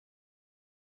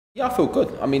Yeah, I feel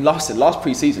good. I mean, last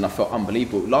pre-season I felt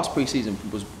unbelievable. Last pre-season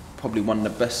was probably one of the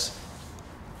best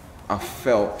I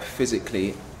felt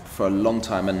physically for a long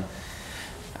time, and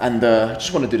I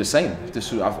just want to do the same.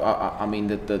 I mean,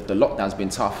 the lockdown's been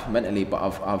tough mentally, but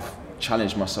I've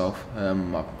challenged myself.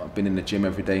 I've been in the gym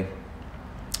every day.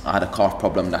 I had a calf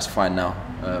problem, that's fine now.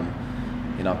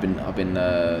 You know, I've been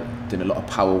doing a lot of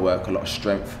power work, a lot of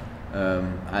strength,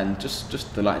 and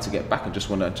just delighted to get back and just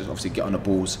want to obviously get on the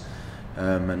balls.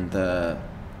 I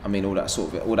mean, all that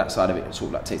side of it sort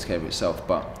of like takes care of itself.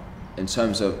 But in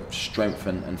terms of strength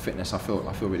and fitness, I feel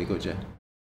really good, yeah.